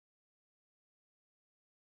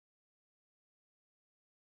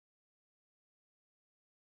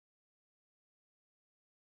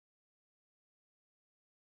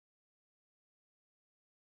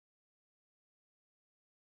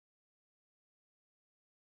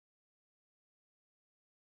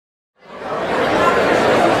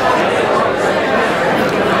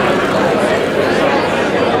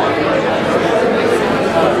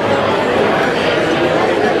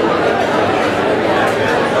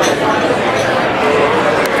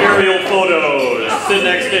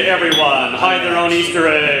hide their own Easter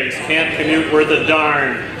eggs, can't commute worth a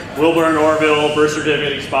darn, Wilbur and Orville, birth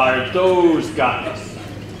certificate expired, those guys.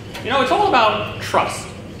 You know, it's all about trust.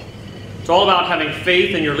 It's all about having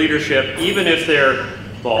faith in your leadership, even if they're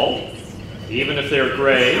bald, even if they're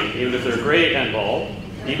gray, even if they're gray and bald,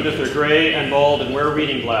 even if they're gray and bald and wear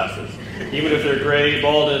reading glasses, even if they're gray,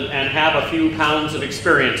 bald, and have a few pounds of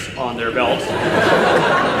experience on their belts.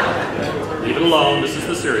 Leave it alone, this is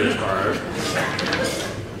the serious part.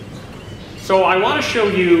 So I want to show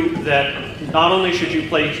you that not only should you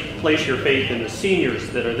place your faith in the seniors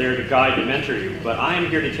that are there to guide and mentor you, but I am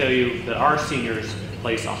here to tell you that our seniors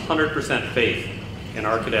place 100% faith in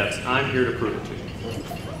our cadets. I'm here to prove it to you.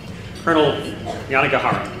 Colonel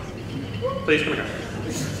Yanagihara, please come here.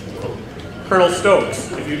 Colonel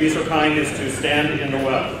Stokes, if you'd be so kind as to stand in the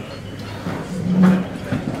well.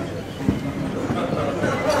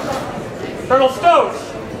 Colonel Stokes,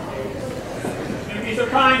 if you'd be so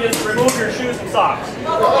kind as to remove your shoes and socks.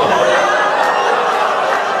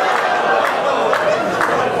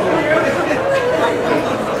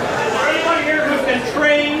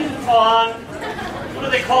 On, what do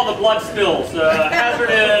they call the blood spills?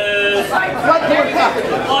 Hazardous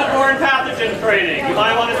bloodborne pathogen training. You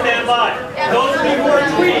might want to stand by. Those of you who are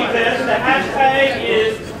tweeting this, the hashtag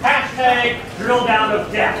is hashtag drill down of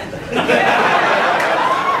death.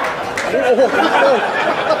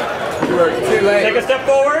 Too late. Take a step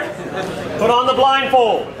forward. Put on the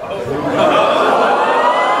blindfold.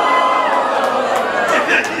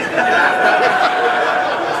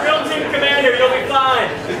 Drill team commander, you'll be fine.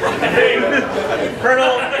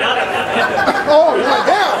 Colonel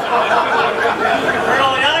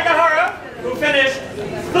Colonel Yanagihara, who finished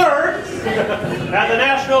 3rd at the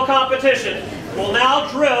national competition, will now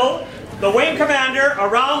drill the wing commander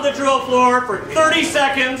around the drill floor for 30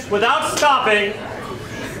 seconds without stopping,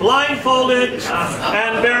 blindfolded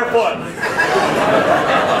and barefoot.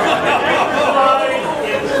 Exercise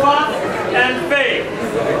in trust and faith.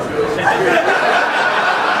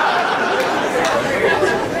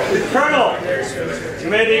 Colonel, you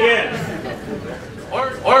may begin. Or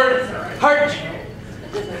heart.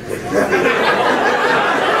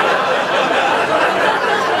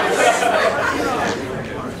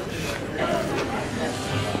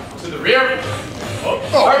 To the rear.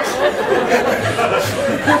 Heart.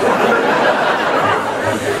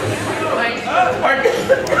 Heart.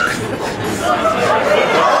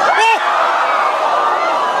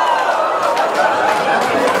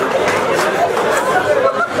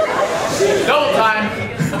 Double time.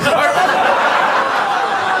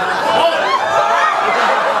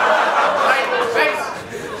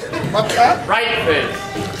 What's that? Right face.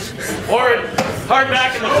 Forward. Hard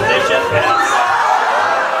back in the position.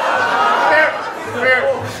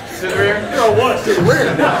 To the rear. Oh, what? To the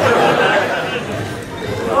rear.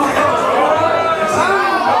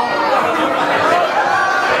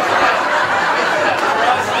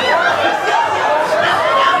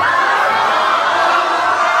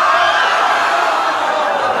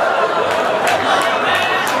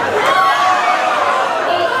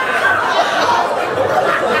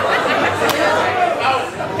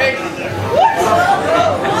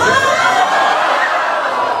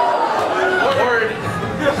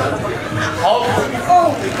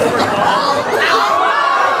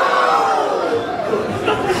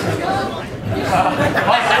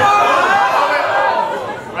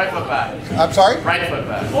 Right foot back. I'm sorry? Right foot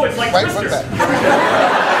back. Oh, it's like Right twisters. foot back.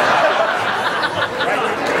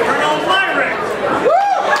 Colonel Myrick.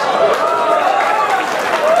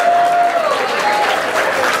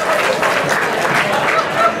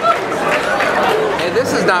 Hey,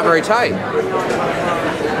 this is not very tight.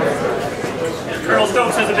 Colonel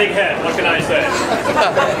Stokes has a big head. What can I say?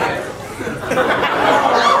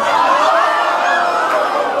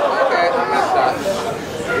 Okay, I'm gonna stop.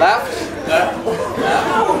 Left.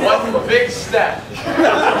 One big step.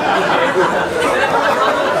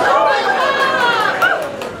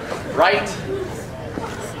 Right.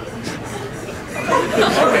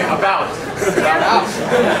 Okay, about.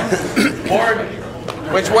 Forward.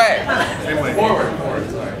 Which way? Forward.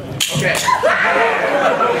 Sorry. Okay.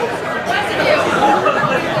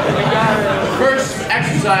 First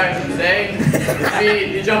exercise of the day will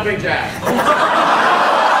be the jumping jack.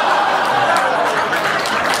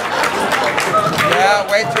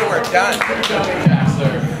 Yeah, wait till we're done. Jumping jacks,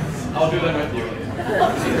 sir. I'll do them with you.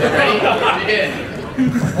 Ready? Begin.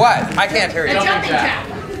 What? I can't hear you. Jumping jack.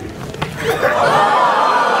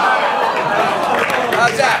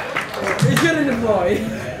 How's that? You shouldn't avoid.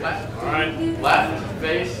 Left. All right. Left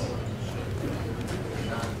face.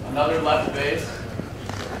 Another left face.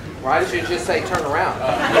 Why did you just say turn around?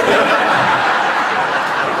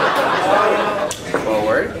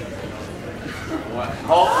 Forward.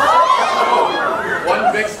 Halt.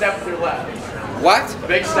 One big step to the left. What?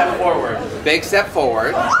 Big step forward. Big step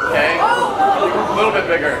forward. Okay. A little bit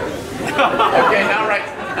bigger. Okay, now right.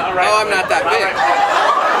 Now right. Oh, I'm not that big.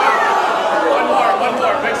 One more.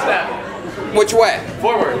 Big step. Which way?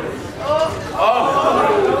 Forward. Oh.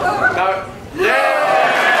 Now, yeah.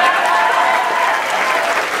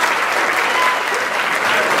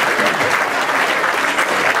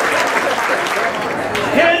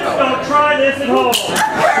 Kids, don't try this at home.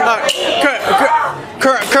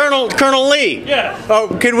 Colonel Lee. Yeah. Oh,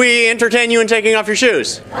 could we entertain you in taking off your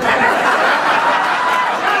shoes?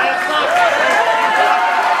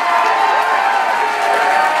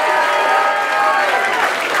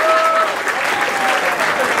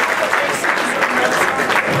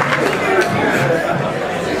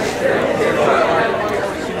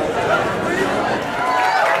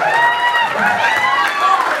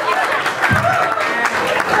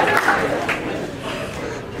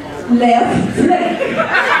 Left flank.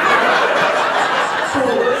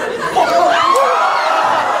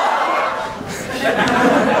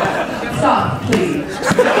 Stop, please.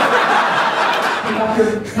 Take off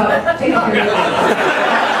your cup. Take off your